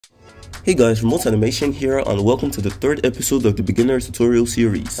Hey guys, Remote Animation here and welcome to the third episode of the beginner tutorial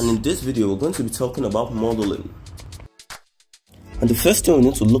series. And in this video we're going to be talking about modeling. And the first thing we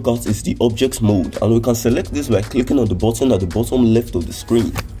need to look at is the objects mode, and we can select this by clicking on the button at the bottom left of the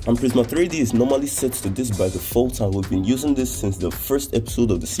screen. And Prisma 3D is normally set to this by default, and we've been using this since the first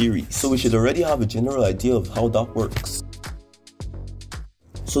episode of the series, so we should already have a general idea of how that works.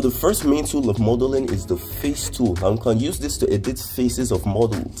 So the first main tool of modeling is the face tool, and we can use this to edit faces of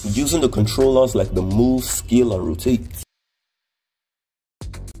models using the controllers like the move, scale and rotate.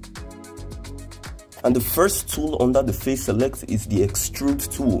 And the first tool under the face select is the extrude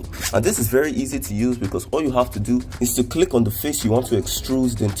tool, and this is very easy to use because all you have to do is to click on the face you want to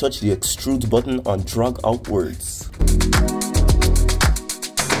extrude, then touch the extrude button and drag outwards.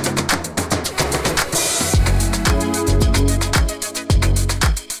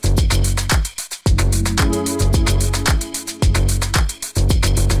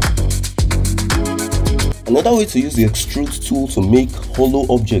 Another way to use the extrude tool to make hollow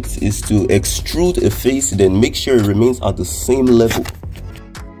objects is to extrude a face, then make sure it remains at the same level.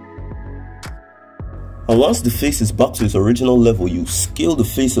 And once the face is back to its original level, you scale the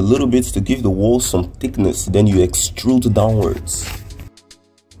face a little bit to give the walls some thickness, then you extrude downwards.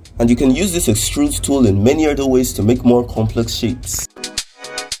 And you can use this extrude tool in many other ways to make more complex shapes.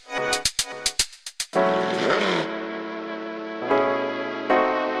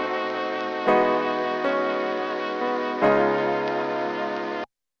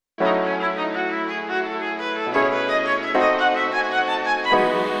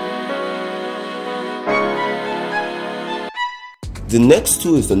 The next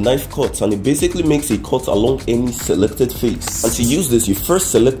tool is the knife cut, and it basically makes a cut along any selected face. And to use this, you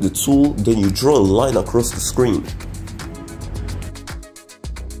first select the tool, then you draw a line across the screen.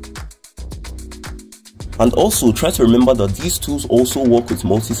 And also try to remember that these tools also work with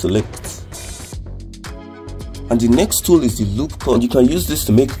multi-select. And the next tool is the loop cut, and you can use this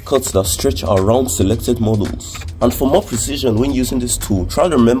to make cuts that stretch around selected models. And for more precision when using this tool, try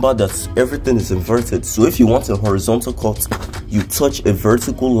to remember that everything is inverted. So if you want a horizontal cut, you touch a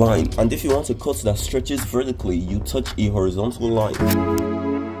vertical line, and if you want a cut that stretches vertically, you touch a horizontal line.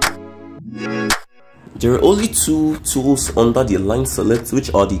 There are only two tools under the line select,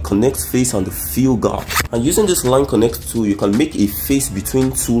 which are the connect face and the fill gap. And using this line connect tool, you can make a face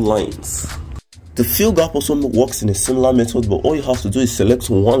between two lines. The fill gap also works in a similar method, but all you have to do is select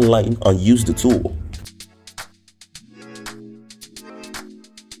one line and use the tool.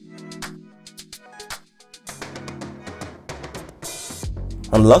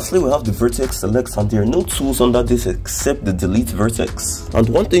 And lastly, we have the vertex select, and there are no tools under this except the delete vertex. And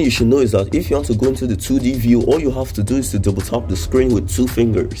one thing you should know is that if you want to go into the 2D view, all you have to do is to double tap the screen with 2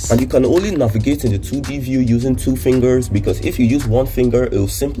 fingers. And you can only navigate in the 2D view using 2 fingers, because if you use 1 finger, it will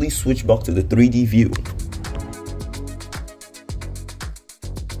simply switch back to the 3D view.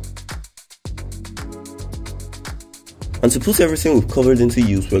 And to put everything we've covered into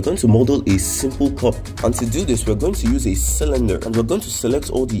use, we're going to model a simple cup. And to do this, we're going to use a cylinder, and we're going to select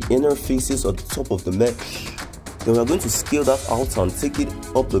all the inner faces at the top of the mesh. Then we're going to scale that out and take it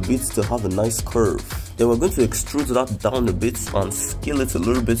up a bit to have a nice curve. Then we're going to extrude that down a bit and scale it a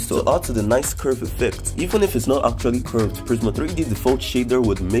little bit to add to the nice curve effect. Even if it's not actually curved, Prisma 3D default shader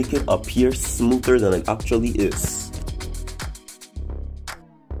would make it appear smoother than it actually is.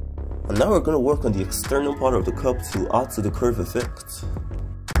 And now we're going to work on the external part of the cup to add to the curve effect.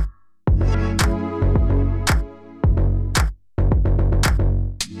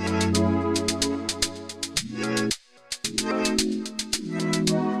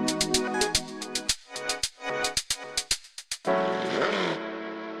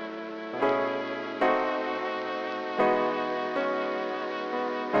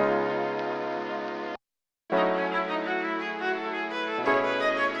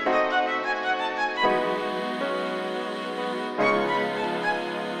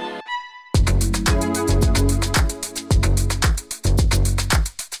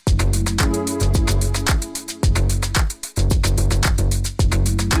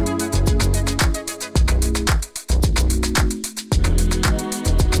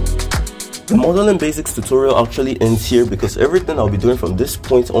 The modeling basics tutorial actually ends here, because everything I'll be doing from this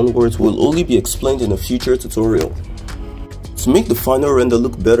point onwards will only be explained in a future tutorial. To make the final render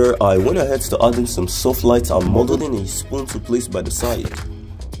look better, I went ahead to add in some soft lights and modeled in a spoon to place by the side.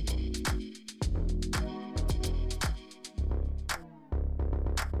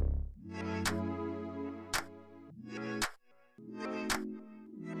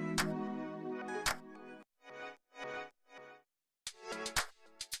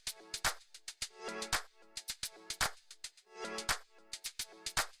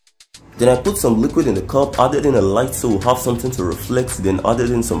 Then I put some liquid in the cup, added in a light so we'll have something to reflect, then added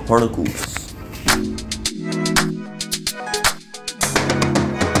in some particles.